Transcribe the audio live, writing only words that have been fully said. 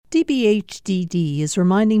CBHDD is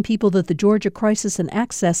reminding people that the Georgia Crisis and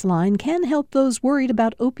Access Line can help those worried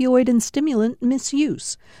about opioid and stimulant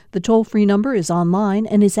misuse. The toll-free number is online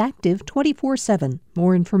and is active 24/7.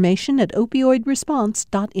 More information at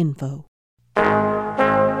opioidresponse.info.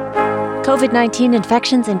 COVID-19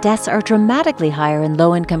 infections and deaths are dramatically higher in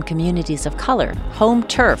low-income communities of color. Home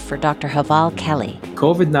turf for Dr. Haval Kelly.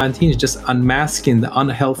 COVID-19 is just unmasking the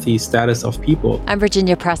unhealthy status of people. I'm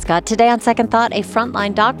Virginia Prescott. Today on Second Thought, a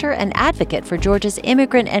frontline doctor and advocate for Georgia's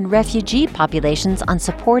immigrant and refugee populations on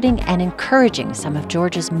supporting and encouraging some of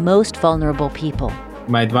Georgia's most vulnerable people.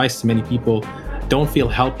 My advice to many people: don't feel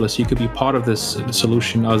helpless. You could be part of this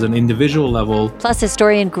solution as an individual level. Plus,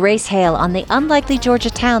 historian Grace Hale on the unlikely Georgia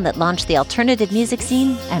town that launched the alternative music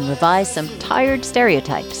scene and revised some tired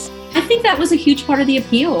stereotypes. I think that was a huge part of the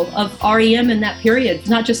appeal of REM in that period,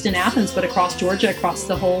 not just in Athens, but across Georgia, across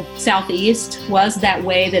the whole Southeast, was that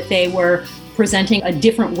way that they were presenting a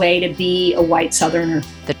different way to be a white Southerner.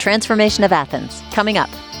 The transformation of Athens, coming up.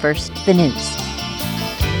 First, the news.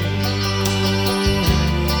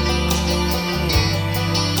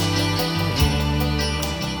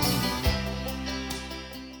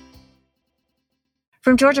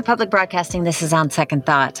 From Georgia Public Broadcasting, this is On Second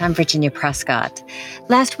Thought. I'm Virginia Prescott.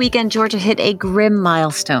 Last weekend, Georgia hit a grim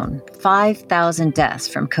milestone: 5,000 deaths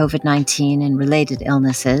from COVID-19 and related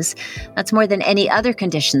illnesses. That's more than any other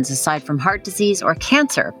conditions aside from heart disease or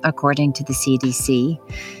cancer, according to the CDC.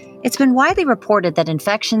 It's been widely reported that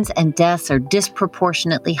infections and deaths are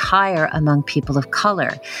disproportionately higher among people of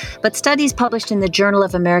color. But studies published in the Journal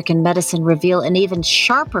of American Medicine reveal an even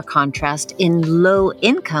sharper contrast in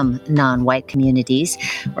low-income non-white communities,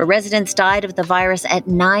 where residents died of the virus at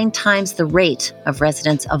 9 times the rate of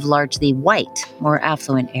residents of largely white, more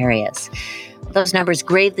affluent areas. Those numbers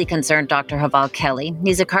gravely concern Dr. Haval Kelly.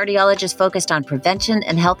 He's a cardiologist focused on prevention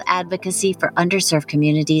and health advocacy for underserved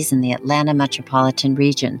communities in the Atlanta metropolitan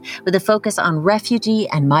region, with a focus on refugee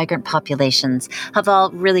and migrant populations.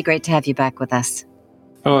 Haval, really great to have you back with us.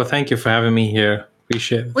 Oh, thank you for having me here.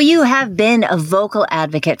 Appreciate it. Well, you have been a vocal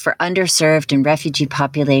advocate for underserved and refugee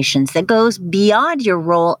populations that goes beyond your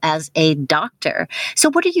role as a doctor. So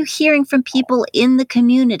what are you hearing from people in the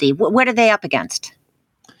community? What are they up against?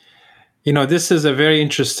 You know, this is a very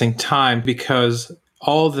interesting time because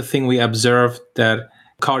all the thing we observed that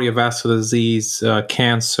cardiovascular disease,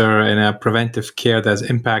 cancer, and preventive care that's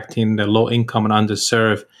impacting the low income and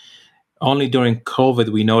underserved, only during COVID,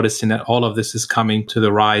 we noticing that all of this is coming to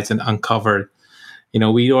the rise and uncovered. You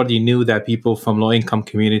know, we already knew that people from low income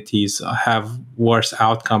communities have worse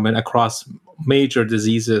outcome and across major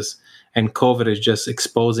diseases, and COVID is just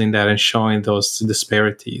exposing that and showing those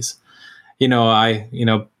disparities.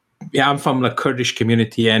 I'm from the Kurdish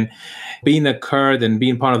community, and being a Kurd and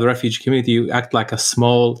being part of the refugee community, you act like a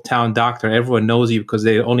small town doctor. Everyone knows you because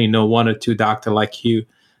they only know 1 or 2 doctors like you.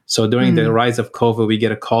 So during the rise of COVID, we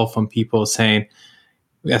get a call from people saying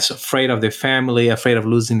they're afraid of their family, afraid of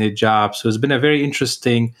losing their job. So it's been a very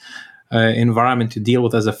interesting environment to deal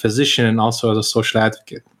with as a physician and also as a social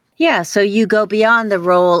advocate. Yeah, so you go beyond the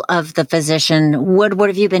role of the physician. What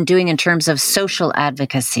have you been doing in terms of social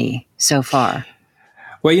advocacy so far?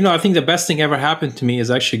 Well, I think the best thing ever happened to me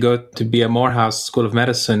is actually go to be at Morehouse School of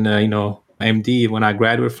Medicine, MD. When I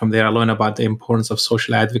graduated from there, I learned about the importance of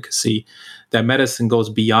social advocacy, that medicine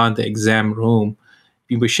goes beyond the exam room.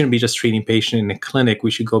 We shouldn't be just treating patients in a clinic.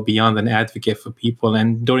 We should go beyond an advocate for people.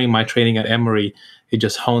 And during my training at Emory, it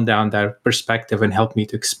just honed down that perspective and helped me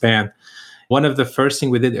to expand. One of the first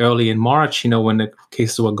things we did early in March, when the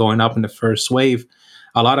cases were going up in the first wave,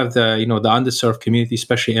 a lot of the underserved community,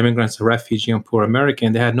 especially immigrants and refugees and poor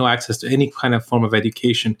American, they had no access to any kind of form of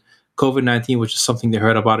education. COVID-19 was just something they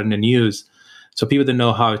heard about in the news. So people didn't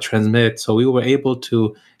know how it transmits. So we were able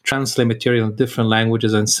to translate material in different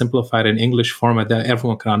languages and simplify it in English format that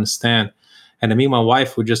everyone could understand. And me and my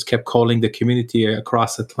wife, we just kept calling the community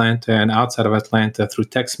across Atlanta and outside of Atlanta through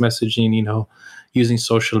text messaging, using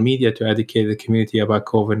social media to educate the community about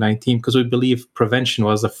COVID-19, because we believe prevention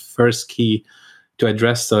was the first key to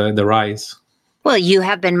address the rise. Well, you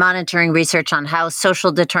have been monitoring research on how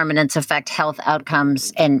social determinants affect health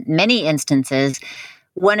outcomes in many instances.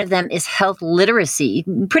 One of them is health literacy,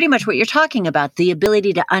 pretty much what you're talking about, the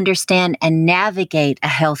ability to understand and navigate a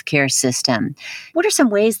healthcare system. What are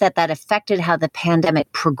some ways that affected how the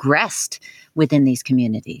pandemic progressed within these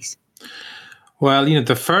communities? Well,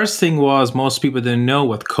 the first thing was most people didn't know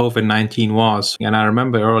what COVID-19 was. And I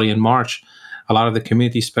remember early in March, a lot of the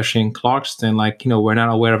community, especially in Clarkston, we're not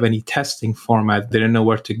aware of any testing format. They didn't know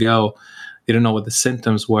where to go. They didn't know what the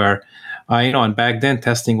symptoms were. And back then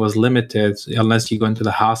testing was limited unless you go into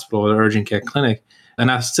the hospital or urgent care clinic. And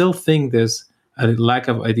I still think there's a lack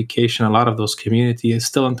of education, a lot of those communities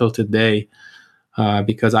still until today,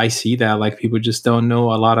 because I see that like people just don't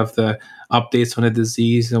know a lot of the updates on the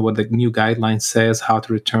disease and what the new guidelines says, how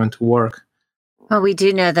to return to work. Well, we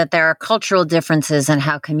do know that there are cultural differences in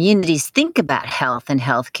how communities think about health and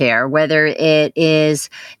healthcare, whether it is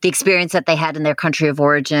the experience that they had in their country of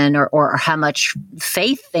origin or how much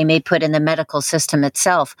faith they may put in the medical system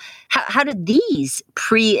itself. How do these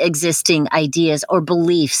pre-existing ideas or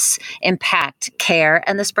beliefs impact care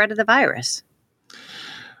and the spread of the virus?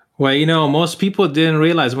 Well, most people didn't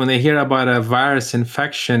realize when they hear about a virus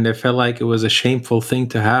infection, they felt like it was a shameful thing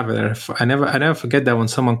to have it. I never forget that when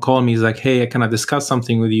someone called me, he's like, "Hey, can I discuss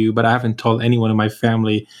something with you?" But I haven't told anyone in my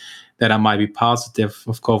family that I might be positive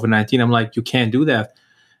of COVID-19. I'm like, you can't do that.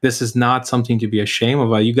 This is not something to be ashamed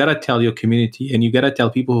of. You got to tell your community and you got to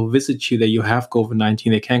tell people who visit you that you have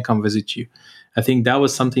COVID-19. They can't come visit you. I think that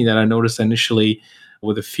was something that I noticed initially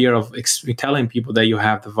with the fear of telling people that you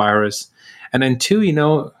have the virus. And then two,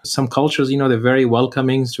 some cultures, they're very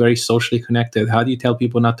welcoming, it's very socially connected. How do you tell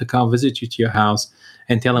people not to come visit you to your house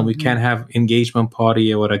and tell them we can't have engagement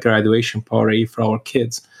party or a graduation party for our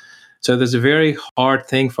kids? So there's a very hard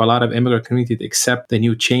thing for a lot of immigrant community to accept the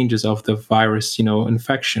new changes of the virus,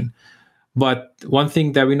 infection. But one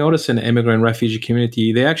thing that we notice in the immigrant refugee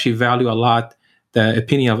community, they actually value a lot the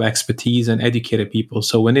opinion of expertise and educated people.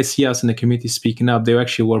 So when they see us in the community speaking up, they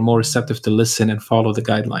actually were more receptive to listen and follow the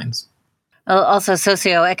guidelines. Also,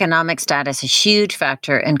 socioeconomic status, a huge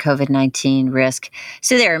factor in COVID-19 risk.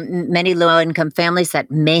 So there are many low-income families that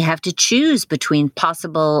may have to choose between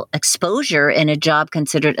possible exposure in a job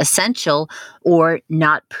considered essential or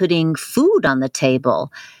not putting food on the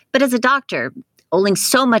table. But as a doctor, owning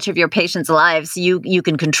so much of your patients' lives, you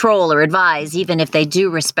can control or advise, even if they do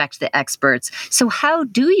respect the experts. So how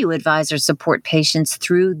do you advise or support patients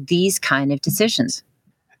through these kind of decisions?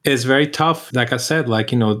 It's very tough. Like I said,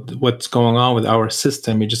 what's going on with our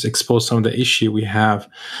system, it just exposed some of the issue we have.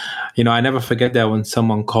 I never forget that when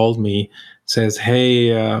someone called me, says,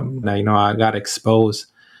 "Hey, I got exposed,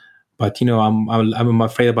 but I'm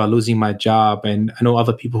afraid about losing my job, and I know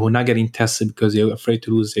other people who are not getting tested because they're afraid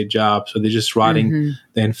to lose their job, so they're just riding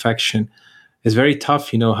the infection." It's very tough.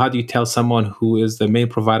 How do you tell someone who is the main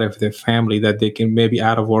provider of their family that they can maybe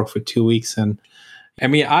out of work for 2 weeks? And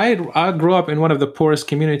I grew up in one of the poorest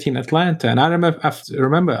community in Atlanta, and I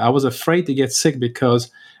remember I was afraid to get sick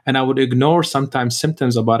and I would ignore sometimes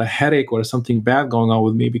symptoms about a headache or something bad going on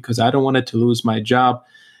with me because I don't want it to lose my job.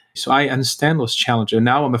 So I understand those challenges. And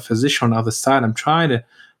now I'm a physician on the other side. I'm trying to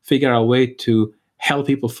figure out a way to help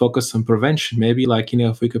people focus on prevention. Maybe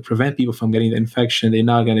if we could prevent people from getting the infection, they're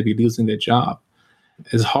not going to be losing their job.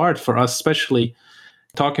 It's hard for us, especially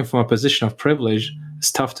talking from a position of privilege.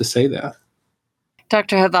 It's tough to say that.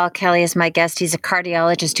 Dr. Heval Kelly is my guest. He's a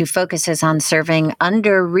cardiologist who focuses on serving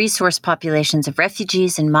under-resourced populations of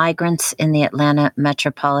refugees and migrants in the Atlanta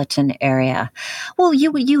metropolitan area. Well,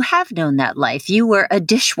 you have known that life. You were a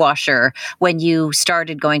dishwasher when you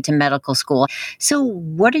started going to medical school. So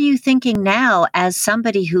what are you thinking now as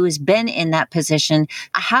somebody who has been in that position?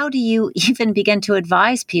 How do you even begin to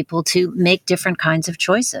advise people to make different kinds of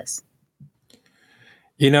choices?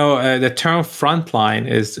 The term frontline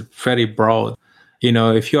is very broad.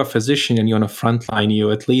 If you're a physician and you're on a front line,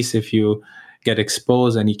 at least if you get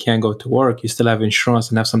exposed and you can't go to work, you still have insurance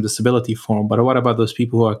and have some disability form. But what about those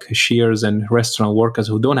people who are cashiers and restaurant workers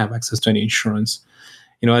who don't have access to any insurance?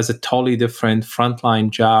 It's a totally different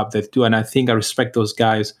frontline job that do. And I think I respect those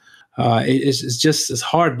guys. It's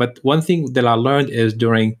hard. But one thing that I learned is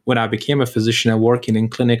when I became a physician and working in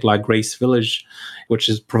clinic like Grace Village, which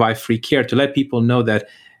is provide free care, to let people know that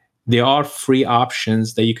there are free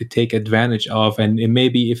options that you could take advantage of. And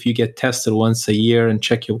maybe if you get tested once a year and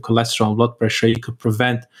check your cholesterol and blood pressure, you could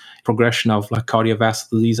prevent progression of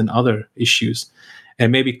cardiovascular disease and other issues.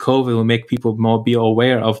 And maybe COVID will make people more be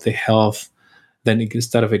aware of the health than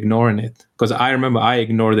instead of ignoring it. Because I remember I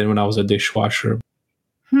ignored it when I was a dishwasher.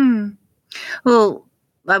 Well,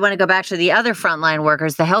 I want to go back to the other frontline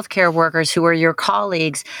workers, the healthcare workers who are your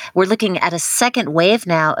colleagues. We're looking at a second wave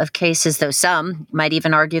now of cases, though some might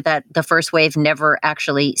even argue that the first wave never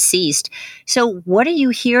actually ceased. So what are you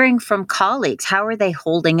hearing from colleagues? How are they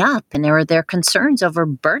holding up? And are there concerns over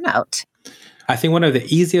burnout? I think one of the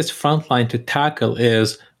easiest frontline to tackle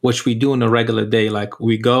is, which we do on a regular day, like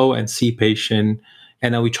we go and see patient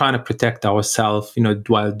and then we're trying to protect ourselves,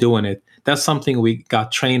 while doing it. That's something we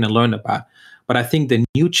got trained and learned about. But I think the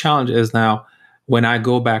new challenge is now when I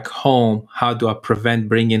go back home, how do I prevent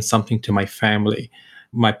bringing something to my family?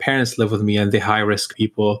 My parents live with me and they're high risk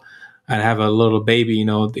people. I have a little baby,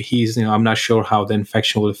 I'm not sure how the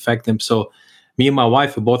infection will affect them. So Me and my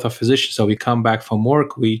wife, we both are physicians, so we come back from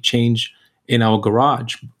work, we change in our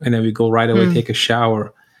garage, and then we go right away, take a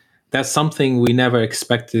shower. That's something we never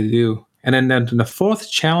expected to do. And then the fourth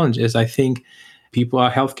challenge is, I think,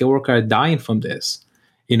 healthcare workers are dying from this.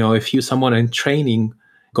 If someone in training,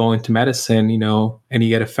 go into medicine, and you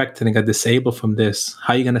get affected and get disabled from this,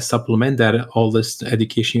 how are you going to supplement that, all this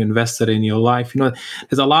education you invested in your life?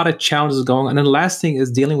 There's a lot of challenges going on. And then the last thing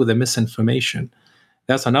is dealing with the misinformation.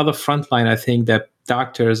 That's another front line, I think, that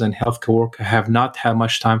doctors and healthcare workers have not had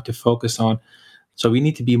much time to focus on. So we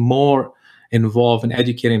need to be more involved in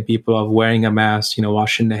educating people of wearing a mask,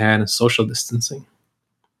 washing their hands, and social distancing.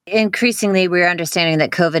 Increasingly, we're understanding that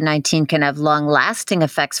COVID-19 can have long-lasting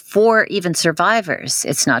effects for even survivors.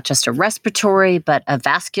 It's not just a respiratory, but a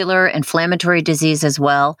vascular inflammatory disease as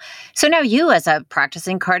well. So now you, as a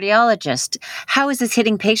practicing cardiologist, how is this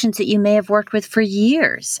hitting patients that you may have worked with for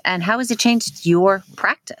years? And how has it changed your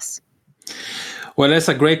practice? Well, that's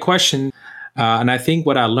a great question. And I think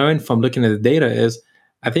what I learned from looking at the data is,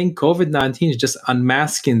 I think COVID-19 is just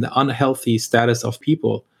unmasking the unhealthy status of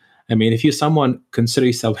people. I mean, if someone consider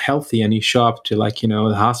yourself healthy and you show up to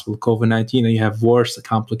the hospital with COVID-19 and you have worse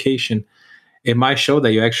complication, it might show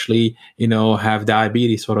that you actually, have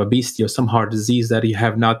diabetes or obesity or some heart disease that you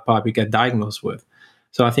have not probably get diagnosed with.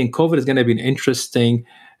 So I think COVID is going to be an interesting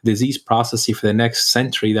disease process for the next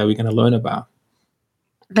century that we're going to learn about.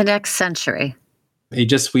 The next century. We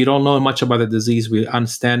don't know much about the disease. We're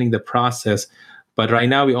understanding the process. But right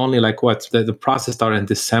now we only the process started in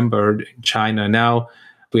December in China. Now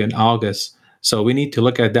we're in August. So we need to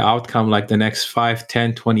look at the outcome the next 5,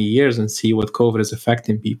 10, 20 years and see what COVID is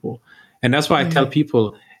affecting people. And that's why I tell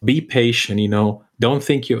people, be patient, don't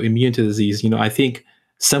think you're immune to disease. I think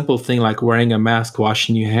simple thing like wearing a mask,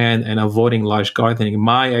 washing your hand, and avoiding large gathering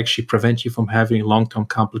might actually prevent you from having long-term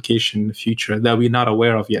complication in the future that we're not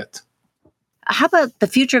aware of yet. How about the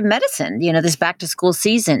future of medicine? This back-to-school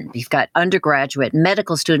season, we've got undergraduate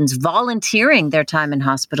medical students volunteering their time in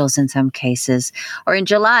hospitals in some cases. Or in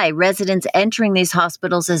July, residents entering these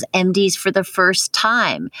hospitals as MDs for the first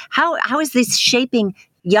time. How is this shaping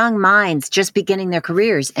young minds just beginning their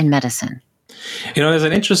careers in medicine? There's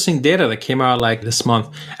an interesting data that came out this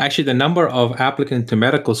month. Actually, the number of applicants to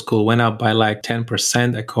medical school went up by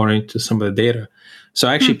 10% according to some of the data. So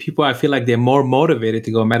actually, people, I feel like they're more motivated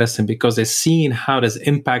to go medicine because they're seeing how it is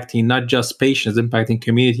impacting not just patients, impacting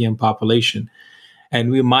community and population. And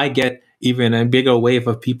we might get even a bigger wave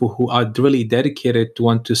of people who are really dedicated to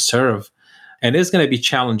want to serve. And it's going to be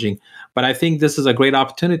challenging. But I think this is a great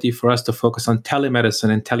opportunity for us to focus on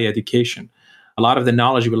telemedicine and teleeducation. A lot of the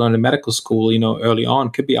knowledge we learn in medical school, early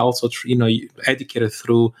on could be also, educated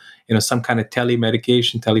through, some kind of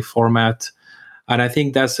telemedication, teleformat. And I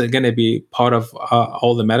think that's going to be part of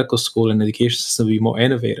all the medical school and education system to be more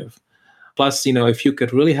innovative. Plus, if you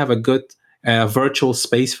could really have a good virtual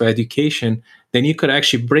space for education, then you could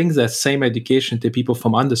actually bring that same education to people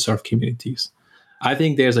from underserved communities. I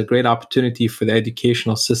think there's a great opportunity for the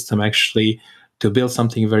educational system actually to build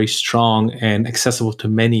something very strong and accessible to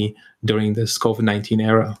many during this COVID-19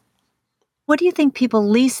 era. What do you think people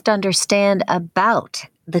least understand about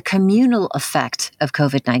the communal effect of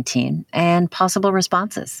COVID-19 and possible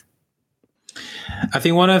responses? I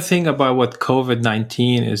think one of the things about what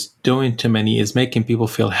COVID-19 is doing to many is making people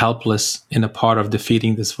feel helpless in a part of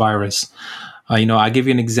defeating this virus. I'll give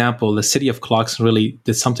you an example. The city of Clarkston really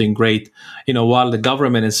did something great. While the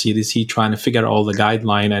government and CDC trying to figure out all the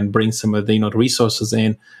guidelines and bring some of the resources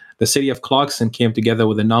in, the city of Clarkston came together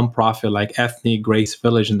with a nonprofit like Ethnic Grace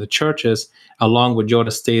Village and the churches, along with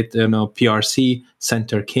Georgia State PRC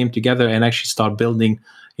Center, came together and actually started building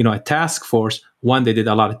a task force. One, they did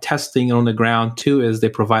a lot of testing on the ground. Two, is they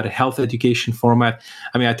provided health education format.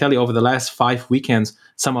 I mean, I tell you, over the last 5 weekends,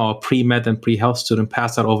 some of our pre-med and pre-health students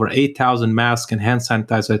passed out over 8,000 masks and hand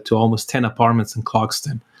sanitizer to almost 10 apartments in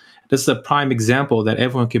Clarkston. This is a prime example that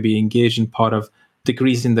everyone could be engaged in part of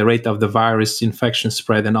decreasing the rate of the virus infection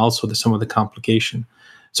spread and also some of the complication.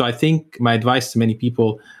 So I think my advice to many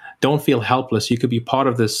people, don't feel helpless. You could be part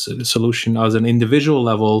of this solution as an individual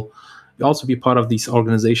level. You also be part of these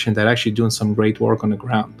organizations that are actually doing some great work on the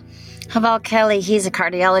ground. Haval Kelly, he's a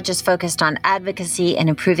cardiologist focused on advocacy and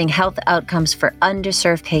improving health outcomes for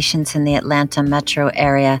underserved patients in the Atlanta metro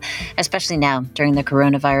area, especially now during the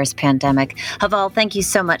coronavirus pandemic. Haval, thank you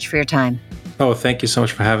so much for your time. Oh, thank you so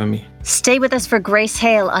much for having me. Stay with us for Grace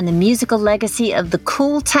Hale on the musical legacy of the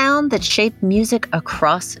cool town that shaped music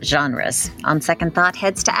across genres. On Second Thought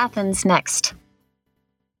heads to Athens next.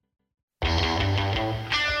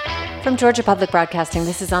 From Georgia Public Broadcasting,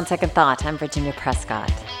 this is On Second Thought. I'm Virginia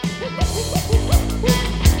Prescott.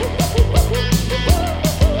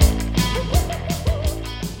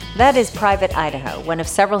 That is Private Idaho, one of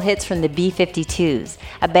several hits from the B-52s,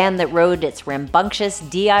 a band that rode its rambunctious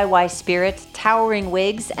DIY spirit, towering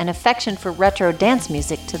wigs, and affection for retro dance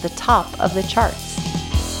music to the top of the charts.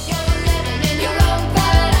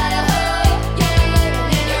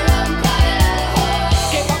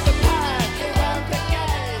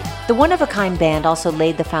 The one-of-a-kind band also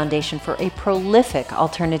laid the foundation for a prolific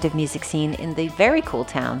alternative music scene in the very cool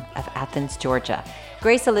town of Athens, Georgia.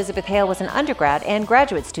 Grace Elizabeth Hale was an undergrad and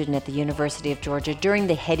graduate student at the University of Georgia during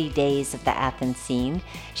the heady days of the Athens scene.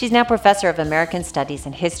 She's now professor of American Studies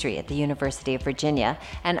and History at the University of Virginia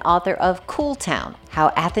and author of Cool Town: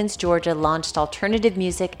 How Athens, Georgia Launched Alternative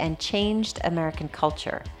Music and Changed American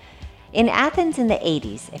Culture. In Athens in the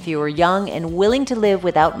 80s, if you were young and willing to live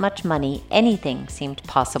without much money, anything seemed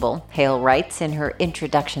possible, Hale writes in her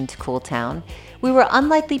introduction to Cool Town. We were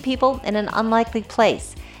unlikely people in an unlikely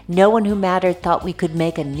place. No one who mattered thought we could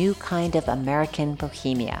make a new kind of American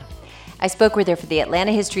bohemia. I spoke with her for the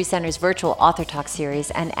Atlanta History Center's virtual Author Talk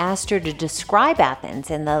series and asked her to describe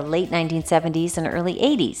Athens in the late 1970s and early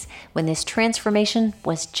 80s, when this transformation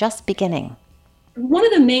was just beginning. One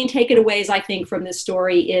of the main takeaways, I think, from this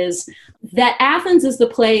story is that Athens is the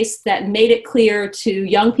place that made it clear to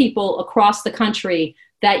young people across the country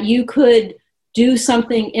that you could do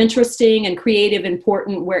something interesting and creative,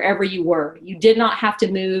 important wherever you were. You did not have to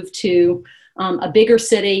move to a bigger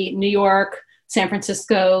city, New York, San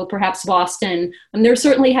Francisco, perhaps Boston. And there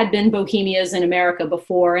certainly had been bohemias in America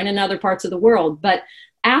before and in other parts of the world, but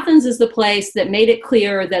Athens is the place that made it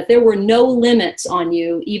clear that there were no limits on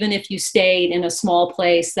you, even if you stayed in a small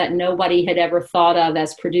place that nobody had ever thought of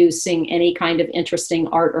as producing any kind of interesting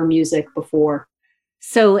art or music before.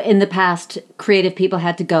 So in the past, creative people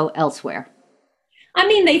had to go elsewhere. I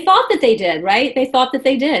mean, they thought that they did, right? They thought that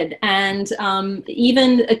they did. And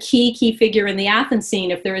even a key figure in the Athens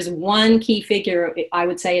scene, if there is one key figure, I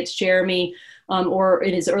would say it's Jeremy, or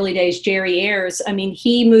in his early days, Jerry Ayers. I mean,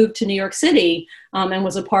 he moved to New York City and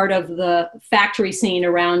was a part of the factory scene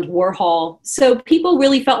around Warhol. So people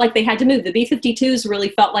really felt like they had to move. The B-52s really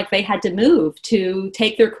felt like they had to move to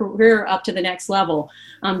take their career up to the next level.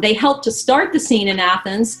 They helped to start the scene in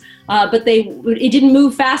Athens, but it didn't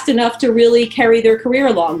move fast enough to really carry their career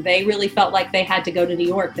along. They really felt like they had to go to New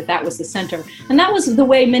York, that was the center. And that was the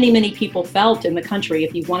way many people felt in the country.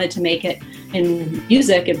 If you wanted to make it in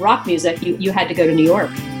music, in rock music, you had to go to New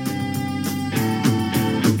York.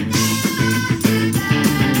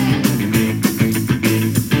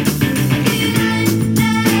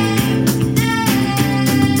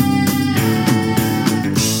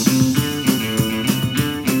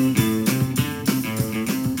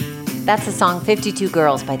 That's the song 52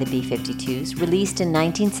 Girls by the B-52s, released in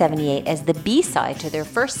 1978 as the B-side to their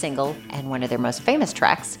first single and one of their most famous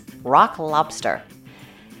tracks, Rock Lobster.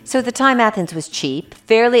 So at the time, Athens was cheap,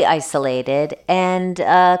 fairly isolated, and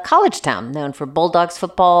a college town known for Bulldogs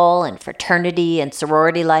football and fraternity and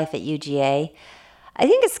sorority life at UGA. I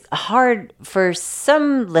think it's hard for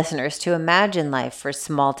some listeners to imagine life for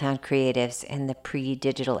small-town creatives in the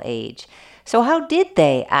pre-digital age. So how did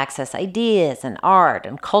they access ideas and art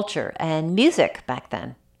and culture and music back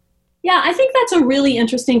then? Yeah, I think that's a really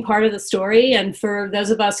interesting part of the story. And for those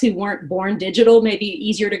of us who weren't born digital, maybe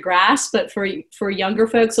easier to grasp, but for younger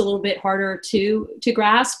folks, a little bit harder to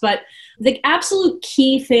grasp. But the absolute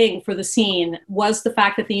key thing for the scene was the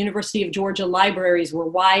fact that the University of Georgia libraries were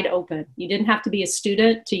wide open. You didn't have to be a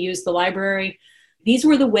student to use the library. These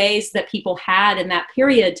were the ways that people had in that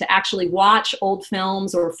period to actually watch old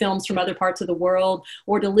films or films from other parts of the world,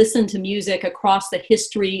 or to listen to music across the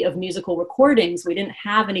history of musical recordings. We didn't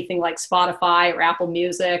have anything like Spotify or Apple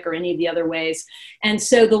Music or any of the other ways. And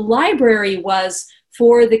so the library was,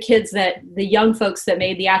 for the kids, the young folks that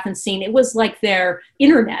made the Athens scene, it was like their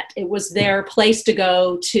internet. It was their place to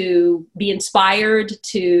go to be inspired,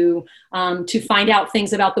 to find out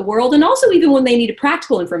things about the world, and also even when they needed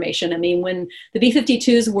practical information. I mean, when the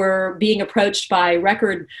B-52s were being approached by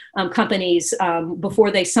record companies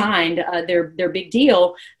before they signed their big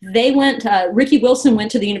deal, they went. Ricky Wilson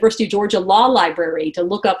went to the University of Georgia Law Library to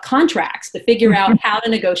look up contracts, to figure out how to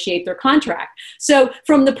negotiate their contract. So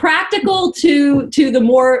from the practical to the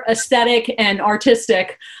more aesthetic and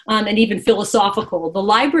artistic and even philosophical, the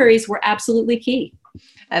libraries were absolutely key.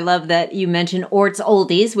 I love that you mentioned Ort's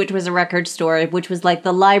Oldies, which was a record store, which was like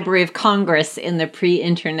the Library of Congress in the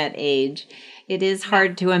pre-internet age. It is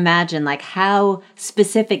hard to imagine like how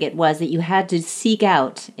specific it was that you had to seek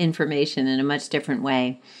out information in a much different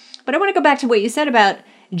way. But I want to go back to what you said about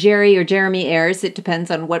Jerry or Jeremy Ayers. It depends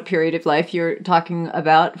on what period of life you're talking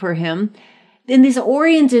about for him. In these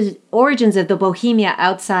origins of the Bohemia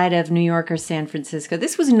outside of New York or San Francisco,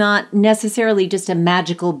 this was not necessarily just a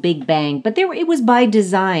magical big bang, but it was by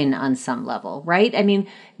design on some level, right? I mean,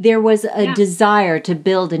 there was a desire to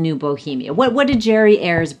build a new Bohemia. What did Jerry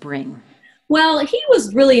Ayers bring? Well, he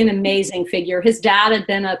was really an amazing figure. His dad had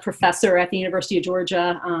been a professor at the University of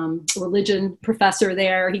Georgia, religion professor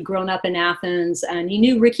there. He'd grown up in Athens, and he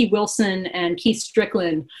knew Ricky Wilson and Keith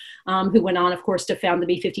Strickland, who went on, of course, to found the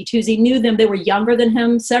B-52s. He knew them. They were younger than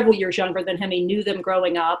him, several years younger than him. He knew them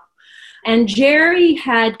growing up. And Jerry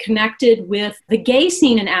had connected with the gay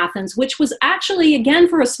scene in Athens, which was actually, again,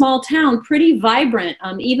 for a small town, pretty vibrant,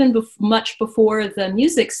 even much before the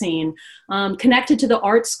music scene, connected to the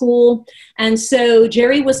art school. And so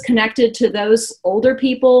Jerry was connected to those older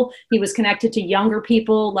people. He was connected to younger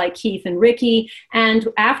people like Keith and Ricky. And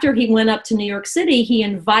after he went up to New York City, he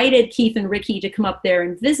invited Keith and Ricky to come up there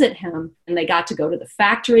and visit him. And they got to go to the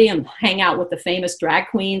factory and hang out with the famous drag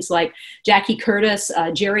queens like Jackie Curtis.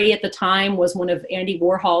 Jerry at the time was one of Andy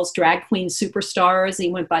Warhol's drag queen superstars. He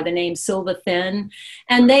went by the name Silva Thin.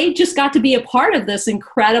 And they just got to be a part of this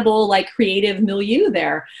incredible, like, creative milieu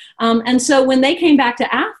there. And so when they came back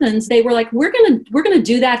to Athens, they were like, we're gonna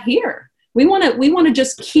do that here. We want to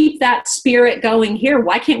just keep that spirit going here.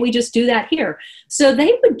 Why can't we just do that here? So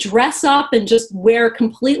they would dress up and just wear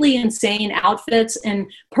completely insane outfits and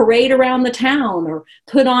parade around the town or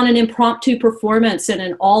put on an impromptu performance in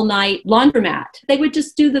an all-night laundromat. They would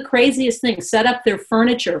just do the craziest things, set up their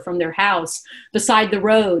furniture from their house beside the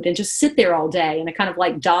road and just sit there all day in a kind of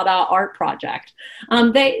like Dada art project.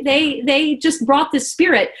 They just brought this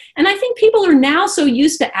spirit. And I think people are now so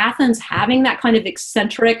used to Athens having that kind of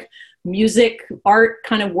eccentric music, art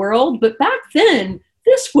kind of world. But back then,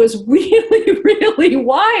 this was really, really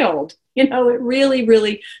wild. You know, it really,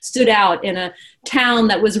 really stood out in a town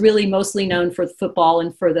that was really mostly known for football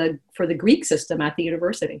and for the Greek system at the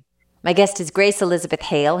university. My guest is Grace Elizabeth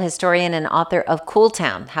Hale, historian and author of Cool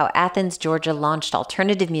Town: How Athens, Georgia Launched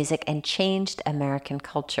Alternative Music and Changed American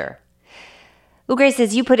Culture. Well, Grace,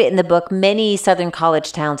 as you put it in the book, many Southern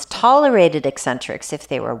college towns tolerated eccentrics if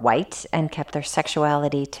they were white and kept their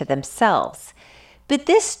sexuality to themselves. But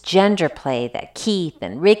this gender play that Keith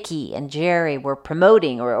and Ricky and Jerry were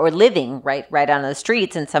promoting or living right on the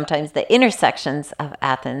streets and sometimes the intersections of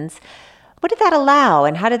Athens, what did that allow,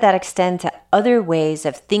 and how did that extend to other ways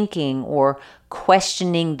of thinking or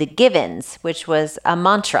questioning the givens, which was a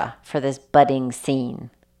mantra for this budding scene?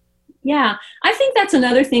 Yeah, I think that's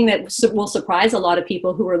another thing that will surprise a lot of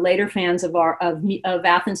people who are later fans of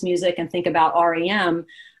Athens music and think about REM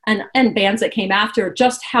and bands that came after,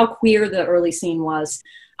 just how queer the early scene was.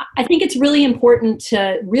 I think it's really important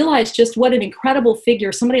to realize just what an incredible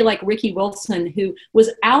figure somebody like Ricky Wilson, who was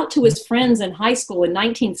out to his friends in high school in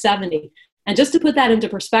 1970. And just to put that into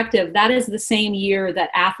perspective, that is the same year that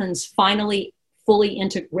Athens finally fully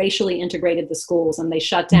racially integrated the schools, and they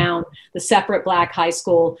shut down the separate Black high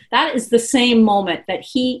school. That is the same moment that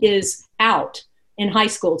he is out in high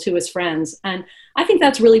school to his friends. And I think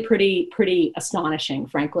that's really pretty astonishing,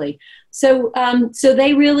 frankly. So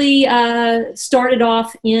they really started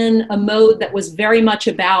off in a mode that was very much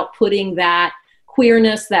about putting that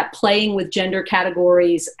queerness, that playing with gender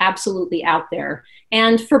categories absolutely out there.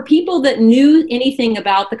 And for people that knew anything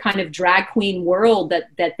about the kind of drag queen world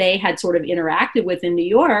that they had sort of interacted with in New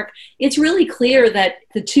York, it's really clear that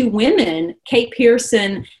the two women, Kate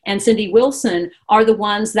Pearson and Cindy Wilson, are the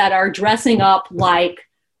ones that are dressing up like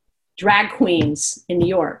drag queens in New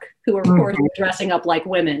York, who are, of course, dressing up like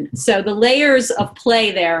women. So the layers of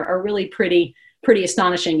play there are really pretty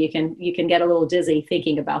astonishing. You can get a little dizzy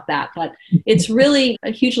thinking about that, but it's really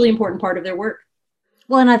a hugely important part of their work.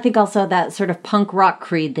 Well, and I think also that sort of punk rock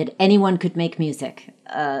creed that anyone could make music,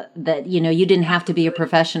 that, you know, you didn't have to be a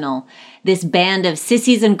professional. This band of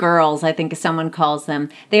sissies and girls, I think someone calls them,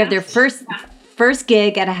 they have their first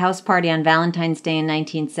gig at a house party on Valentine's Day in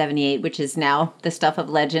 1978, which is now the stuff of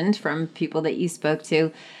legend from people that you spoke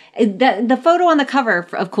to. The photo on the cover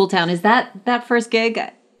of Cool Town, is that first gig?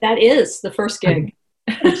 That is the first gig.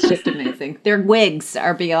 It's just amazing. Their wigs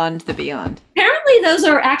are beyond the beyond. Apparently those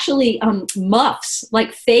are actually muffs,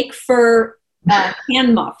 like fake fur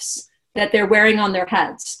hand muffs that they're wearing on their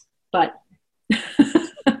heads. But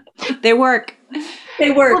they work.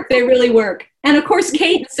 They work. They really work. And of course,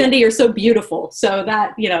 Kate and Cindy are so beautiful. So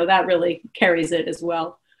that really carries it as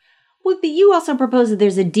well. Well, but you also propose that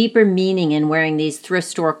there's a deeper meaning in wearing these thrift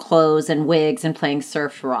store clothes and wigs and playing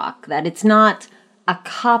surf rock, that it's not a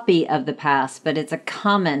copy of the past, but it's a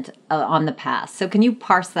comment on the past. So can you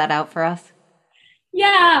parse that out for us?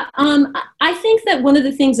 Yeah, I think that one of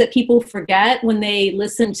the things that people forget when they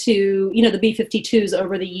listen to, the B-52s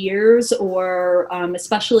over the years, or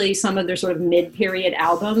especially some of their sort of mid-period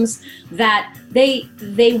albums, that they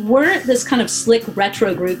weren't this kind of slick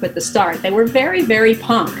retro group at the start. They were very, very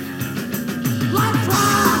punk.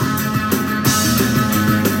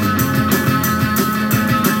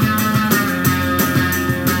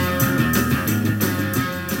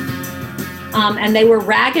 And they were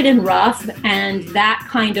ragged and rough, and that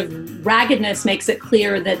kind of raggedness makes it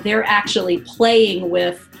clear that they're actually playing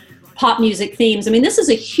with pop music themes. I mean, this is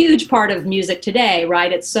a huge part of music today,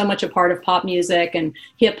 right? It's so much a part of pop music and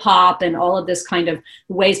hip hop and all of this kind of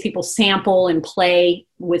ways people sample and play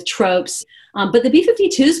with tropes. But the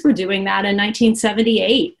B-52s were doing that in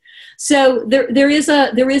 1978. So there is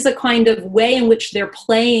a kind of way in which they're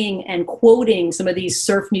playing and quoting some of these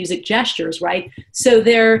surf music gestures, right? So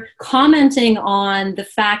they're commenting on the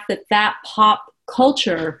fact that pop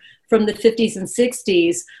culture from the 50s and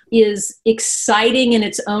 60s is exciting in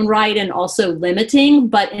its own right and also limiting,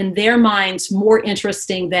 but in their minds more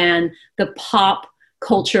interesting than the pop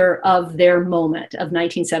culture of their moment of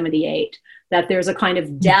 1978. That there's a kind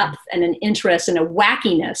of depth and an interest and a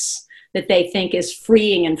wackiness that they think is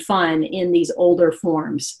freeing and fun in these older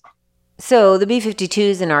forms. So the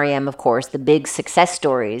B-52s and REM, of course, the big success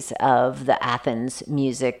stories of the Athens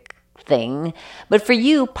music thing. But for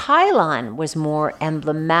you, Pylon was more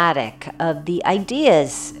emblematic of the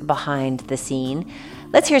ideas behind the scene.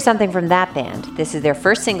 Let's hear something from that band. This is their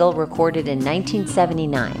first single, recorded in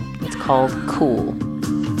 1979. It's called Cool.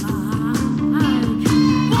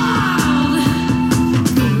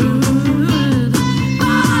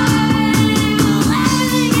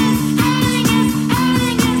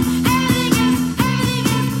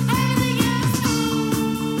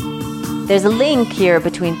 There's a link here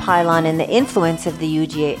between Pylon and the influence of the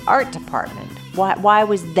UGA art department. Why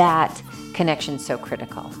was that connection so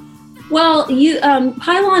critical? Well,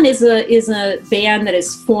 Pylon is a band that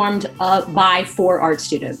is formed by 4 art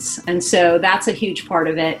students, and so that's a huge part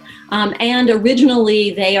of it. And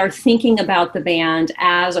originally, they are thinking about the band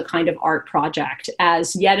as a kind of art project,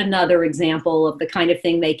 as yet another example of the kind of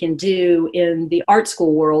thing they can do in the art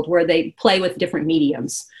school world, where they play with different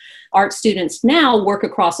mediums. Art students now work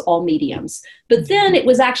across all mediums. But then it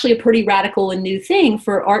was actually a pretty radical and new thing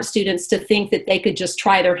for art students to think that they could just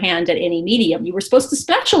try their hand at any medium. You were supposed to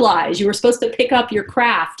specialize. You were supposed to pick up your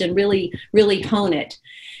craft and really, really hone it.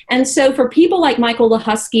 And so for people like Michael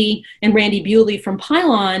Lahusky and Randy Bewley from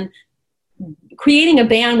Pylon, creating a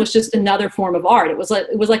band was just another form of art. It was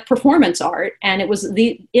like performance art, and it was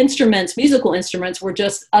the instruments, musical instruments, were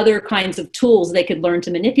just other kinds of tools they could learn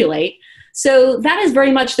to manipulate. So that is very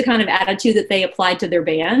much the kind of attitude that they applied to their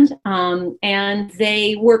band. And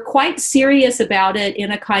they were quite serious about it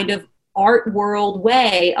in a kind of art world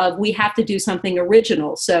way of, we have to do something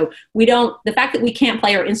original. So the fact that we can't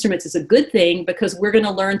play our instruments is a good thing, because we're going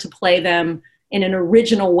to learn to play them in an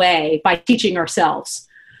original way by teaching ourselves.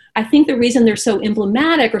 I think the reason they're so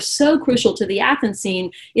emblematic or so crucial to the Athens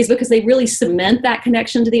scene is because they really cement that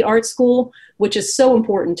connection to the art school, which is so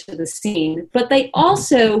important to the scene. But they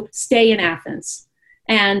also stay in Athens.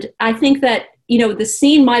 And I think that, the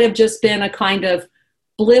scene might have just been a kind of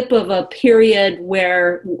blip of a period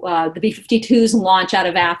where the B-52s launch out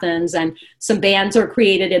of Athens and some bands are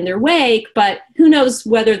created in their wake, but who knows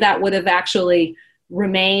whether that would have actually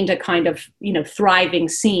remained a kind of, thriving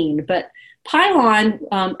scene. But Pylon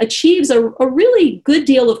achieves a really good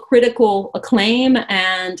deal of critical acclaim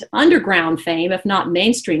and underground fame, if not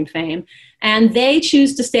mainstream fame, and they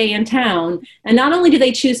choose to stay in town. And not only do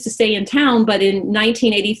they choose to stay in town, but in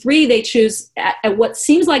 1983, they choose, at what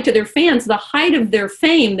seems like to their fans, the height of their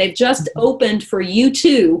fame, they've just opened for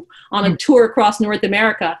U2 on a tour across North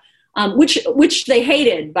America. Which they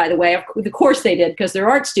hated, by the way. Of course they did, because they're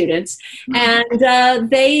art students. And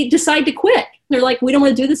they decide to quit. They're like, we don't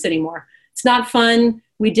want to do this anymore. It's not fun.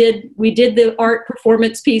 We did the art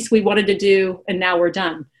performance piece we wanted to do, and now we're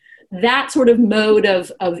done. That sort of mode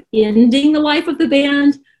of ending the life of the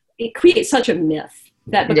band, it creates such a myth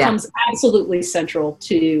that becomes absolutely central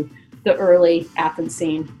to the early Athens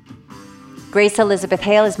scene. Grace Elizabeth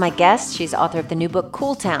Hale is my guest. She's author of the new book,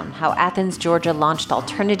 Cool Town: How Athens, Georgia Launched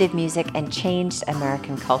Alternative Music and Changed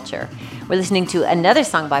American Culture. We're listening to another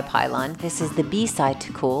song by Pylon. This is the B-side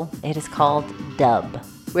to Cool. It is called Dub.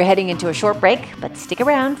 We're heading into a short break, but stick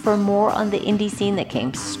around for more on the indie scene that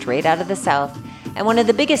came straight out of the South and one of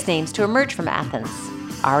the biggest names to emerge from Athens,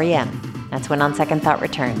 REM. That's when On Second Thought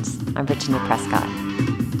returns. I'm Virginia Prescott.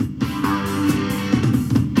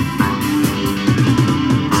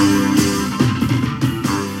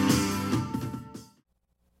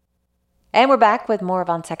 And we're back with more of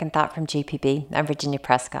On Second Thought from GPB. I'm Virginia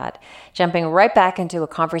Prescott, jumping right back into a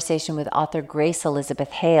conversation with author Grace Elizabeth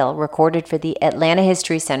Hale, recorded for the Atlanta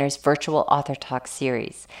History Center's virtual Author Talk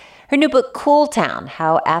series. Her new book, Cool Town: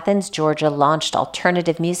 How Athens, Georgia Launched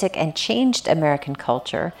Alternative Music and Changed American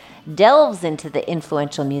Culture, delves into the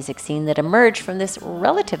influential music scene that emerged from this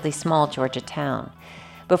relatively small Georgia town.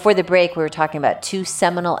 Before the break, we were talking about two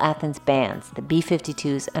seminal Athens bands, the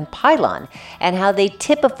B-52s and Pylon, and how they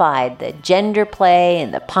typified the gender play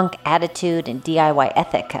and the punk attitude and DIY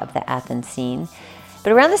ethic of the Athens scene.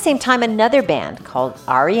 But around the same time, another band called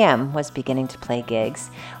REM was beginning to play gigs.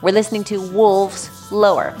 We're listening to Wolves'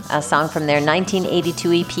 Lower, a song from their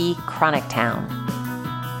 1982 EP, Chronic Town.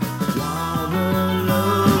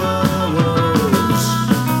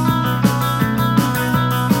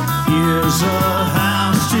 Here's a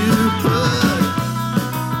house to put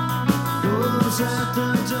at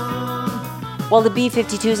the door. While the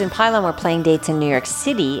B-52s and Pylon were playing dates in New York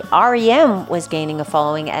City, REM was gaining a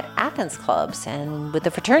following at Athens clubs and with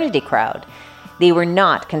the fraternity crowd. They were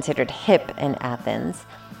not considered hip in Athens.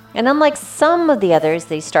 And unlike some of the others,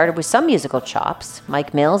 they started with some musical chops.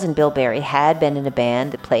 Mike Mills and Bill Berry had been in a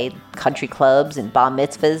band that played country clubs and bar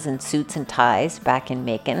mitzvahs and suits and ties back in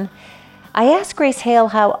Macon. I asked Grace Hale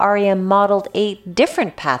how REM modeled a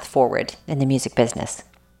different path forward in the music business.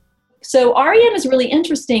 So REM is really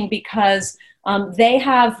interesting because they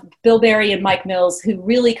have Bill Berry and Mike Mills who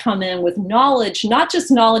really come in with knowledge, not just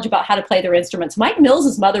knowledge about how to play their instruments. Mike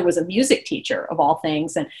Mills' mother was a music teacher, of all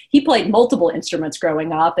things, and he played multiple instruments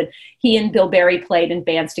growing up, and he and Bill Berry played in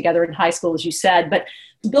bands together in high school, as you said. But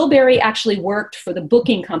Bill Berry actually worked for the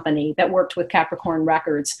booking company that worked with Capricorn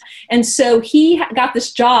Records. And so he got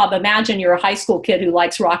this job. Imagine you're a high school kid who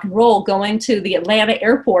likes rock and roll, going to the Atlanta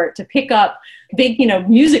airport to pick up big,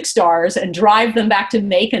 music stars and drive them back to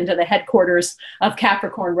Macon, to the headquarters of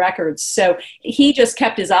Capricorn Records. So he just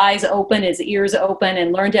kept his eyes open, his ears open,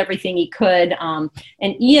 and learned everything he could.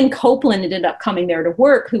 And Ian Copeland ended up coming there to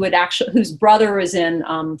work, whose brother was in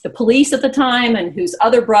the police at the time, and whose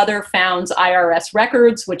other brother founds IRS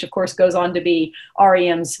Records, which of course goes on to be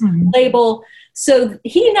REM's label. So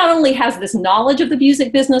he not only has this knowledge of the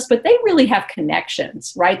music business, but they really have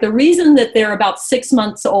connections, right? The reason that they're about 6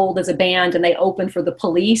 months old as a band and they open for the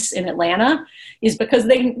Police in Atlanta is because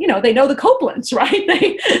they know the Copelands, right?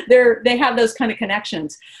 They have those kind of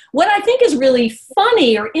connections. What I think is really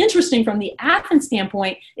funny or interesting from the Athens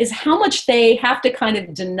standpoint is how much they have to kind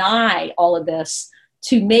of deny all of this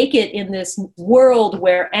to make it in this world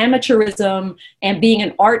where amateurism and being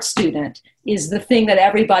an art student is the thing that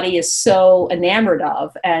everybody is so enamored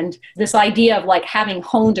of. And this idea of like having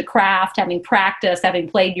honed a craft, having practiced, having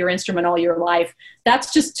played your instrument all your life,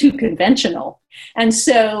 that's just too conventional. And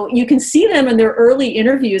so you can see them in their early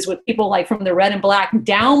interviews with people like from the Red and Black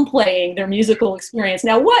downplaying their musical experience.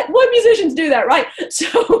 Now, what musicians do that, right?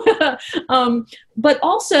 So, but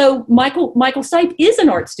also Michael Stipe is an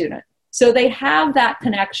art student. So they have that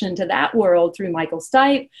connection to that world through Michael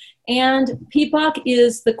Stipe. And Pete Buck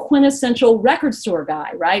is the quintessential record store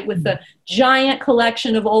guy, right? With the giant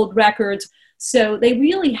collection of old records. So they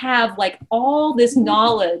really have like all this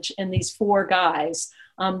knowledge in these four guys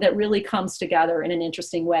that really comes together in an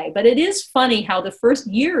interesting way. But it is funny how the first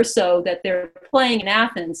year or so that they're playing in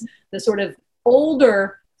Athens, the sort of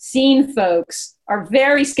older scene folks are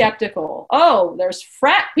very skeptical. Oh, there's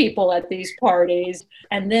frat people at these parties.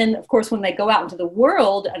 And then, of course, when they go out into the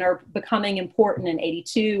world and are becoming important in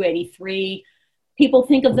 82, 83, people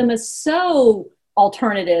think of them as so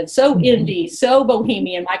alternative, so indie, so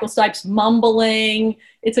bohemian. Michael Stipe's mumbling.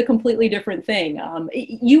 It's a completely different thing.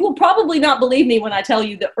 You will probably not believe me when I tell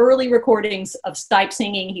you the early recordings of Stipe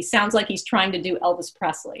singing, he sounds like he's trying to do Elvis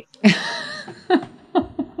Presley.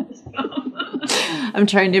 I'm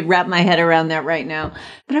trying to wrap my head around that right now.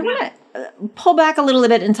 But I want to pull back a little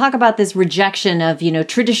bit and talk about this rejection of,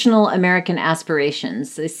 traditional American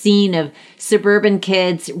aspirations, the scene of suburban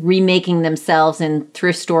kids remaking themselves in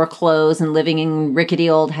thrift store clothes and living in rickety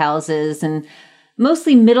old houses, and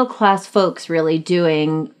mostly middle-class folks really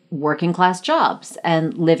doing working-class jobs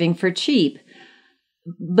and living for cheap.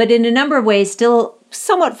 But in a number of ways, still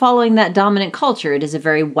somewhat following that dominant culture. It is a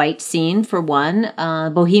very white scene, for one.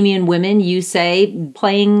 Bohemian women, you say,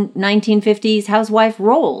 playing 1950s housewife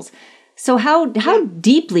roles. So how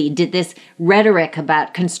deeply did this rhetoric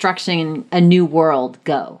about constructing a new world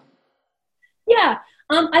go? Yeah,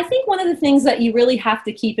 I think one of the things that you really have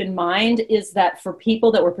to keep in mind is that for people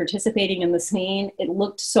that were participating in the scene, it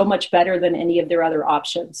looked so much better than any of their other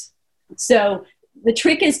options. So the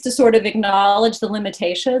trick is to sort of acknowledge the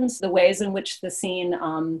limitations, the ways in which the scene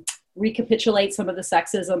recapitulates some of the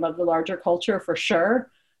sexism of the larger culture, for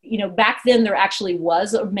sure. back then there actually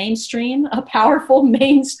was a powerful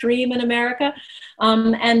mainstream in America.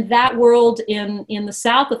 And that world in the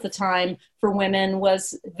South at the time for women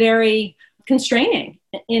was very constraining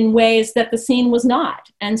in ways that the scene was not.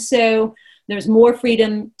 And so there's more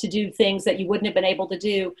freedom to do things that you wouldn't have been able to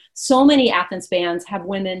do. So many Athens bands have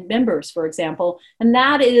women members, for example, and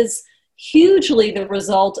that is hugely the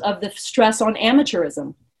result of the stress on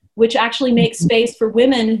amateurism, which actually makes space for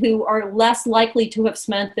women who are less likely to have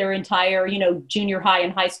spent their entire, junior high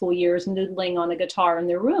and high school years noodling on a guitar in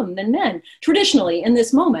their room than men, traditionally in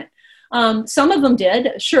this moment. Some of them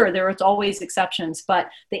did. Sure, there was always exceptions, but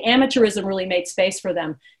the amateurism really made space for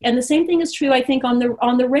them. And the same thing is true, I think, on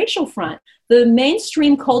the racial front. The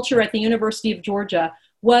mainstream culture at the University of Georgia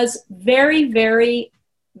was very, very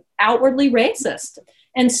outwardly racist.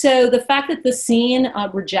 And so the fact that the scene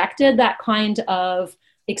rejected that kind of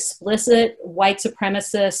explicit white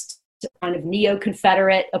supremacist, kind of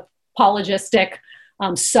neo-Confederate, apologistic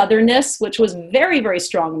Southernness, which was very, very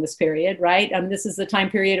strong in this period, right? This is the time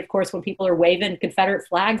period, of course, when people are waving Confederate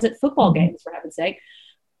flags at football games, for heaven's sake,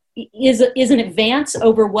 is an advance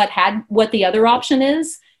over what the other option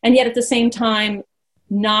is, and yet at the same time,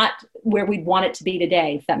 not where we'd want it to be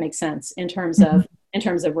today, if that makes sense, in terms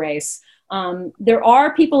of race. There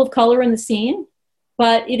are people of color in the scene,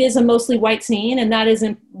 but it is a mostly white scene, and that is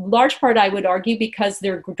in large part, I would argue, because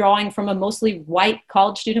they're drawing from a mostly white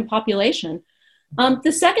college student population.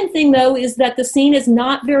 The second thing, though, is that the scene is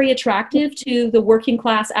not very attractive to the working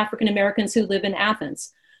class African Americans who live in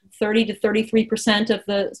Athens. 30 to 33% of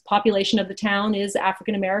the population of the town is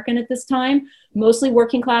African American at this time, mostly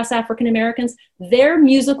working class African Americans. Their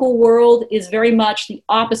musical world is very much the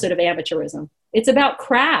opposite of amateurism. It's about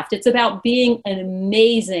craft. It's about being an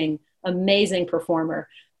amazing, amazing performer,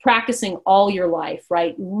 practicing all your life,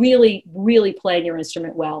 right? Really, really playing your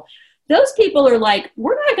instrument well. Those people are like,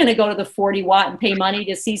 we're not going to go to the 40 Watt and pay money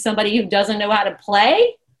to see somebody who doesn't know how to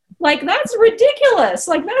play. Like, that's ridiculous.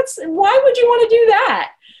 Like, why would you want to do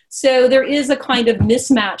that? So there is a kind of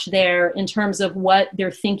mismatch there in terms of what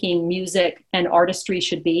they're thinking music and artistry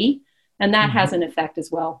should be. And that has an effect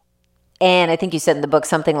as well. And I think you said in the book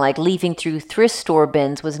something like leafing through thrift store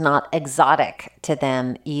bins was not exotic to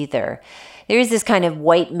them either. There is this kind of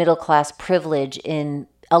white middle class privilege in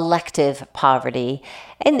elective poverty,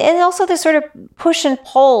 and also this sort of push and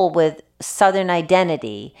pull with Southern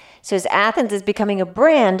identity. So as Athens is becoming a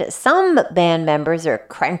brand, some band members are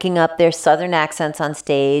cranking up their Southern accents on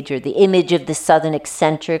stage, or the image of the Southern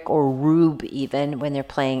eccentric or rube even when they're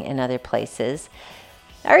playing in other places.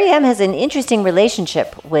 REM has an interesting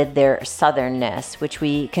relationship with their Southernness, which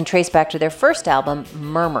we can trace back to their first album,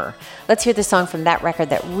 Murmur. Let's hear the song from that record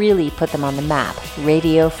that really put them on the map,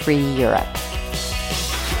 Radio Free Europe.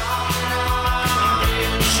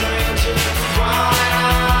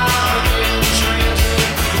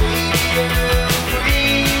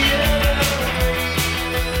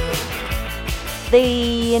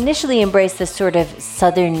 They initially embraced this sort of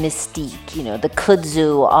Southern mystique, the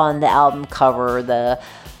kudzu on the album cover, the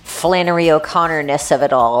Flannery O'Connor-ness of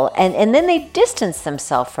it all, and then they distanced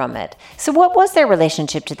themselves from it. So what was their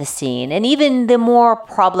relationship to the scene and even the more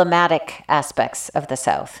problematic aspects of the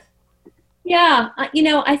South? Yeah,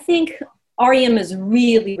 I think REM is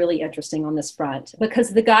really, really interesting on this front because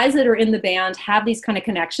the guys that are in the band have these kind of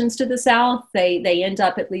connections to the South. They end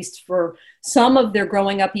up, at least for some of their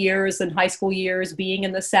growing up years and high school years, being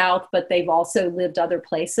in the South, but they've also lived other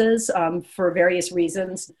places for various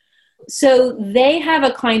reasons. So they have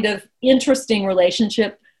a kind of interesting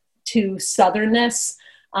relationship to Southernness.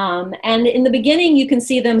 And in the beginning, you can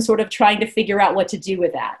see them sort of trying to figure out what to do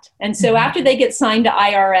with that. And so after they get signed to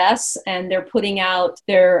IRS and they're putting out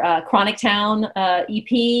their Chronic Town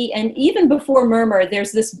EP, and even before Murmur,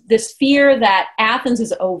 there's this fear that Athens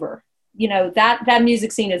is over. That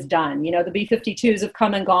music scene is done. The B-52s have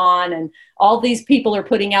come and gone, and all these people are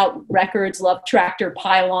putting out records, Love Tractor,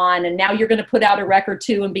 Pylon, and now you're going to put out a record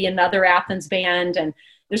too and be another Athens band, and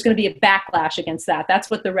there's going to be a backlash against that. That's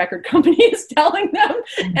what the record company is telling them.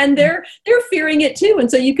 And they're fearing it too. And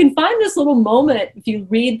so you can find this little moment, if you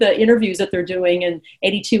read the interviews that they're doing in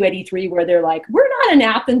 82, 83, where they're like, we're not an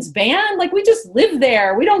Athens band. Like, we just live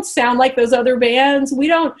there. We don't sound like those other bands.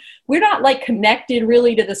 We're not like connected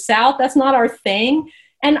really to the South. That's not our thing.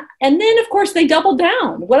 And then, of course, they double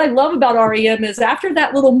down. What I love about REM is after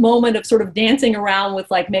that little moment of sort of dancing around with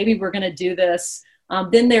like, maybe we're going to do this,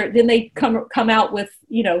 then they come out with,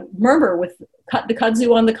 Murmur with the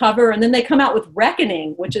kudzu on the cover, and then they come out with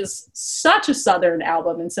Reckoning, which is such a Southern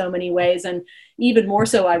album in so many ways, and even more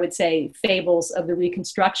so, I would say, Fables of the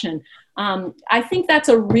Reconstruction. I think that's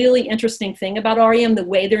a really interesting thing about REM, the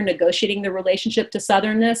way they're negotiating the relationship to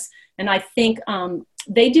Southernness. And I think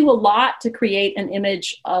they do a lot to create an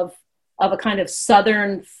image of a kind of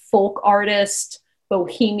Southern folk artist,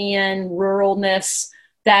 bohemian, ruralness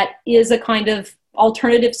that is a kind of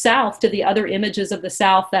alternative South to the other images of the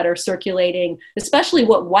South that are circulating, especially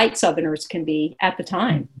what white Southerners can be at the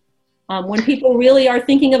time. When people really are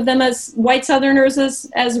thinking of them as white Southerners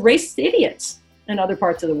as racist idiots in other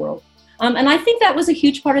parts of the world. And I think that was a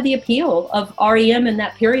huge part of the appeal of REM in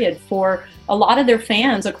that period for a lot of their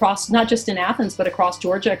fans across, not just in Athens, but across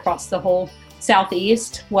Georgia, across the whole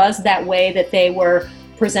Southeast, was that way that they were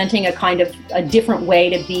presenting a kind of a different way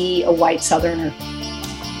to be a white Southerner.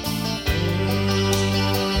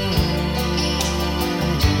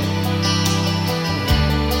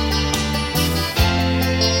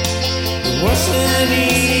 Wasn't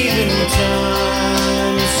even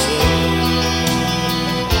time to say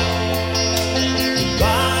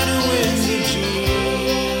goodbye to Wendy G.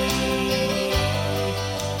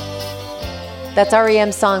 That's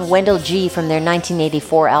REM's song Wendell G from their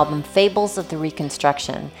 1984 album Fables of the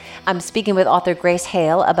Reconstruction. I'm speaking with author Grace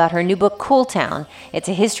Hale about her new book Cool Town. It's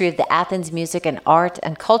a history of the Athens music and art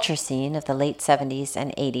and culture scene of the late 70s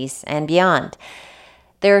and 80s and beyond.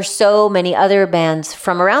 There are so many other bands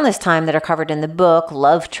from around this time that are covered in the book: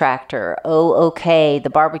 Love Tractor, Oh OK,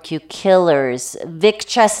 The Barbecue Killers, Vic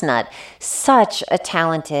Chestnut, such a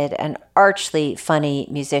talented and archly funny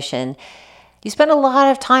musician. You spent a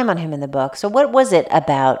lot of time on him in the book. So what was it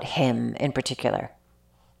about him in particular?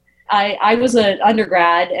 I was an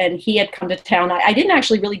undergrad and he had come to town. I didn't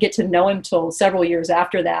actually really get to know him till several years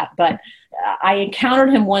after that, but I encountered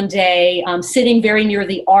him one day sitting very near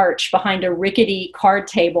the arch behind a rickety card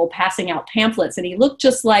table passing out pamphlets. And he looked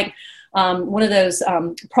just like one of those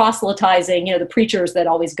proselytizing, the preachers that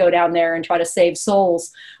always go down there and try to save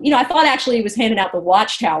souls. I thought actually he was handing out the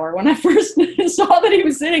Watchtower when I first saw that he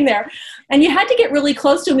was sitting there. And you had to get really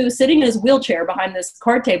close to him. He was sitting in his wheelchair behind this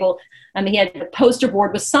card table. And he had a poster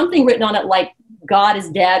board with something written on it like God is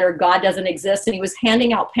dead or God doesn't exist. And he was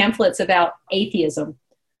handing out pamphlets about atheism.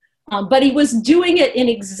 But he was doing it in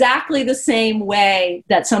exactly the same way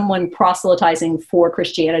that someone proselytizing for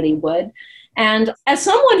Christianity would. And as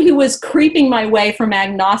someone who was creeping my way from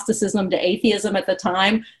agnosticism to atheism at the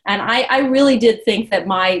time, and I really did think that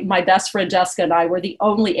my best friend Jessica and I were the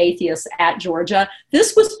only atheists at Georgia,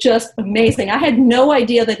 this was just amazing. I had no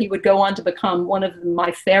idea that he would go on to become one of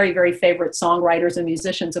my very, very favorite songwriters and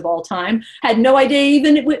musicians of all time. Had no idea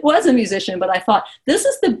even it was a musician, but I thought, this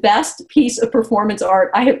is the best piece of performance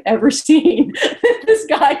art I have ever seen. This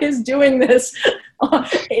guy is doing this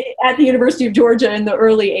at the University of Georgia in the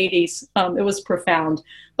early 80s. It was profound.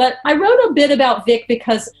 But I wrote a bit about Vic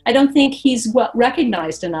because I don't think he's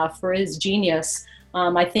recognized enough for his genius.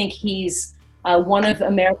 I think he's one of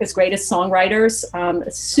America's greatest songwriters,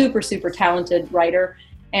 a super, super talented writer.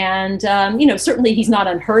 And, certainly he's not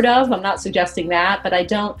unheard of. I'm not suggesting that, but I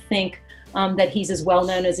don't think that he's as well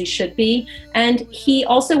known as he should be. And he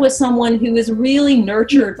also was someone who was really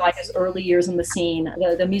nurtured by his early years in the scene.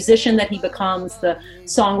 The musician that he becomes, the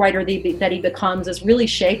songwriter that he becomes is really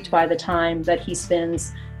shaped by the time that he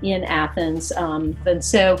spends in Athens. And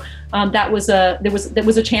so there was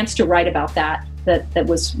a chance to write about that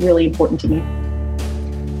was really important to me.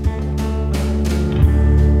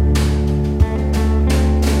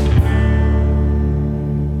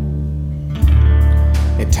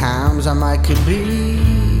 At times I might could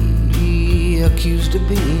be accused of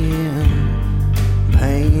being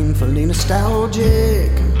painfully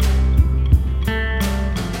nostalgic,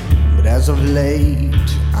 but as of late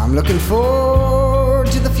I'm looking forward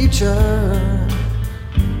to the future,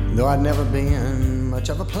 though I've never been much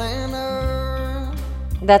of a planner.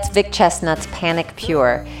 That's Vic Chestnut's Panic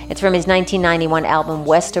Pure. It's from his 1991 album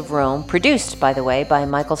West of Rome, produced, by the way, by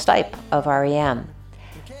Michael Stipe of REM.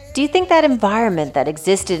 Do you think that environment that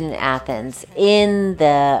existed in Athens in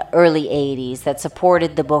the early 80s that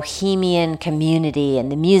supported the bohemian community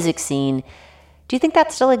and the music scene, do you think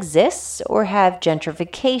that still exists, or have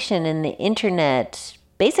gentrification and the internet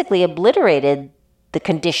basically obliterated the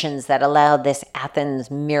conditions that allowed this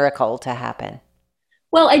Athens miracle to happen?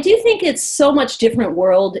 Well, I do think it's so much different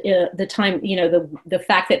world. The time, the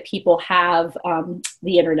fact that people have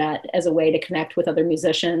the internet as a way to connect with other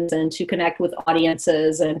musicians and to connect with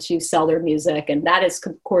audiences and to sell their music. And that is,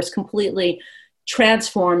 of course, completely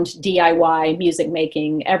transformed DIY music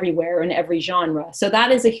making everywhere in every genre. So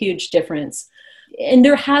that is a huge difference. And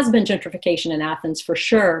there has been gentrification in Athens for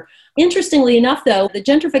sure. Interestingly enough, though, the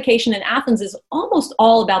gentrification in Athens is almost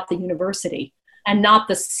all about the university. and not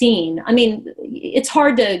the scene. I mean, it's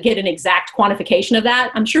hard to get an exact quantification of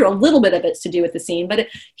that. I'm sure a little bit of it's to do with the scene, but a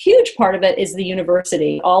huge part of it is the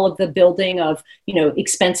university, all of the building of,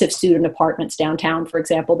 expensive student apartments downtown, for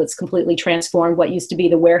example, that's completely transformed what used to be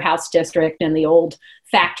the warehouse district and the old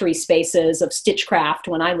factory spaces of Stitchcraft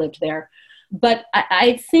when I lived there. But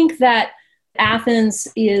I think that Athens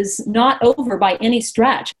is not over by any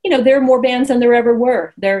stretch. There are more bands than there ever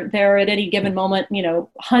were. There are at any given moment,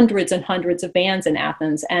 hundreds and hundreds of bands in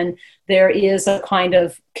Athens. And there is a kind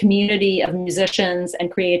of community of musicians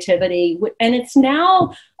and creativity. And it's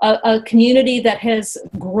now a community that has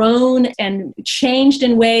grown and changed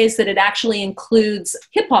in ways that it actually includes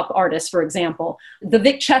hip hop artists, for example. The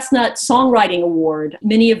Vic Chestnut Songwriting Award,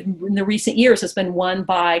 many of in the recent years has been won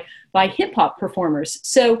by hip hop performers.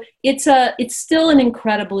 So it's still an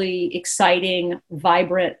incredibly exciting,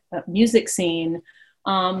 vibrant music scene.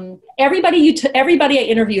 Everybody I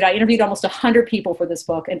interviewed almost 100 people for this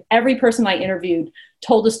book, and every person I interviewed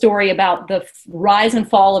told a story about the rise and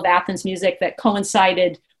fall of Athens music that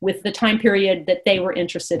coincided with the time period that they were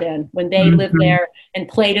interested in when they lived there and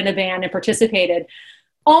played in a band and participated.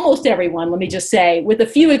 Almost everyone, let me just say, with a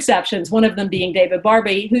few exceptions, one of them being David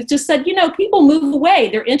Barbie, who just said, people move away,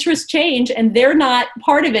 their interests change, and they're not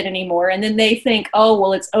part of it anymore. And then they think, oh,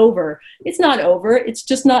 well, it's over. It's not over. It's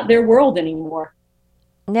just not their world anymore.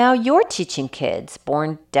 Now you're teaching kids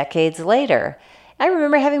born decades later. I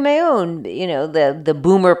remember having my own, the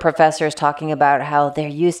boomer professors talking about how there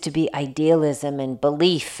used to be idealism and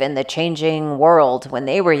belief in the changing world when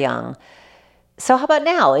they were young. So how about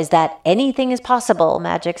now? Is that anything is possible?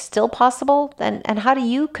 Magic still possible? And how do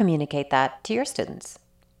you communicate that to your students?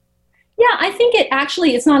 Yeah, I think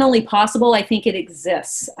it's not only possible, I think it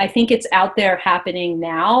exists. I think it's out there happening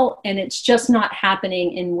now, and it's just not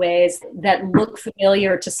happening in ways that look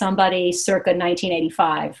familiar to somebody circa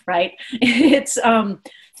 1985, right? It's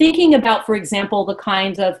thinking about, for example, the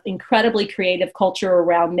kinds of incredibly creative culture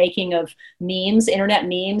around making of memes, internet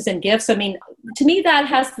memes and GIFs. I mean, to me, that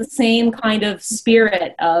has the same kind of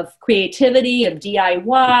spirit of creativity, of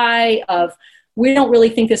DIY, of we don't really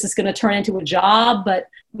think this is going to turn into a job, but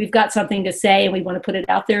we've got something to say and we want to put it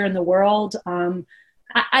out there in the world.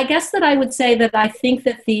 I guess that I would say that I think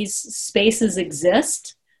that these spaces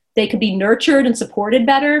exist. They could be nurtured and supported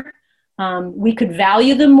better. We could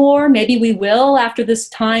value them more. Maybe we will after this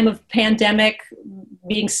time of pandemic,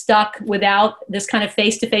 being stuck without this kind of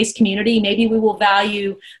face-to-face community. Maybe we will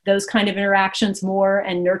value those kind of interactions more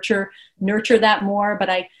and nurture that more. But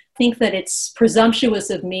I think that it's presumptuous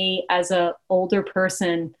of me as an older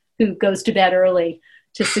person who goes to bed early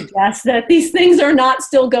to suggest that these things are not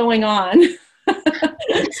still going on.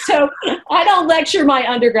 So I don't lecture my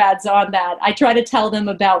undergrads on that. I try to tell them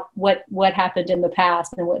about what happened in the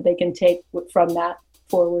past and what they can take from that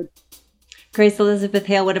forward. Grace Elizabeth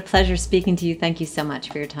Hale, what a pleasure speaking to you. Thank you so much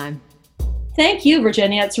for your time. Thank you,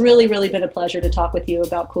 Virginia. It's really, really been a pleasure to talk with you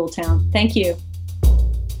about Cool Town. Thank you.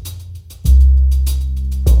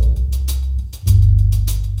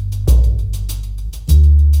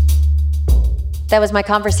 That was my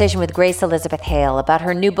conversation with Grace Elizabeth Hale about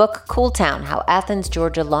her new book, Cool Town, How Athens,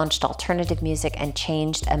 Georgia Launched Alternative Music and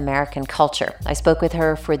Changed American Culture. I spoke with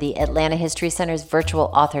her for the Atlanta History Center's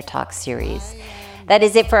virtual Author Talk series. That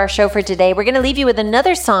is it for our show for today. We're going to leave you with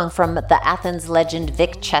another song from the Athens legend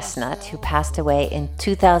Vic Chestnut, who passed away in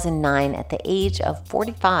 2009 at the age of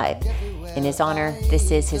 45. In his honor,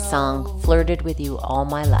 this is his song, Flirted With You All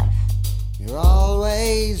My Life. You're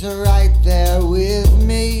always right there with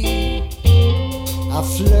me. I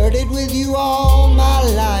flirted with you all my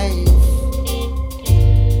life,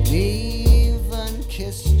 even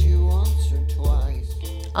kissed you once or twice.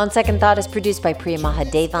 On Second Thought is produced by Priya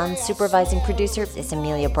Mahadevan. Supervising producer is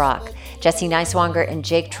Amelia Brock. Jesse Neiswanger and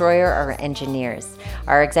Jake Troyer are engineers.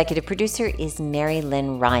 Our executive producer is Mary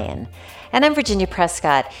Lynn Ryan. And I'm Virginia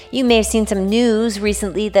Prescott. You may have seen some news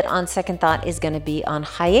recently that On Second Thought is going to be on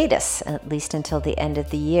hiatus, at least until the end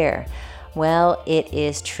of the year. Well, it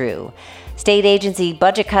is true. State agency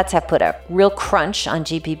budget cuts have put a real crunch on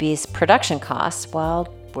GPB's production costs, while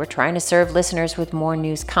we're trying to serve listeners with more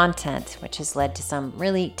news content, which has led to some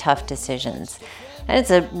really tough decisions. And it's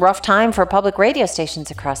a rough time for public radio stations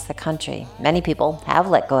across the country. Many people have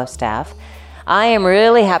let go of staff. I am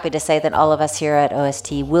really happy to say that all of us here at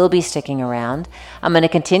OST will be sticking around. I'm going to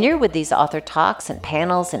continue with these author talks and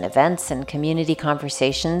panels and events and community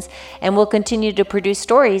conversations, and we'll continue to produce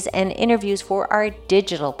stories and interviews for our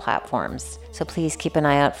digital platforms. So please keep an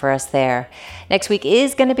eye out for us there. Next week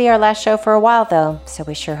is going to be our last show for a while, though, so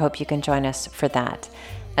we sure hope you can join us for that.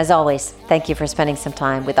 As always, thank you for spending some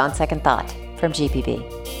time with On Second Thought from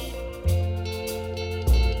GPB.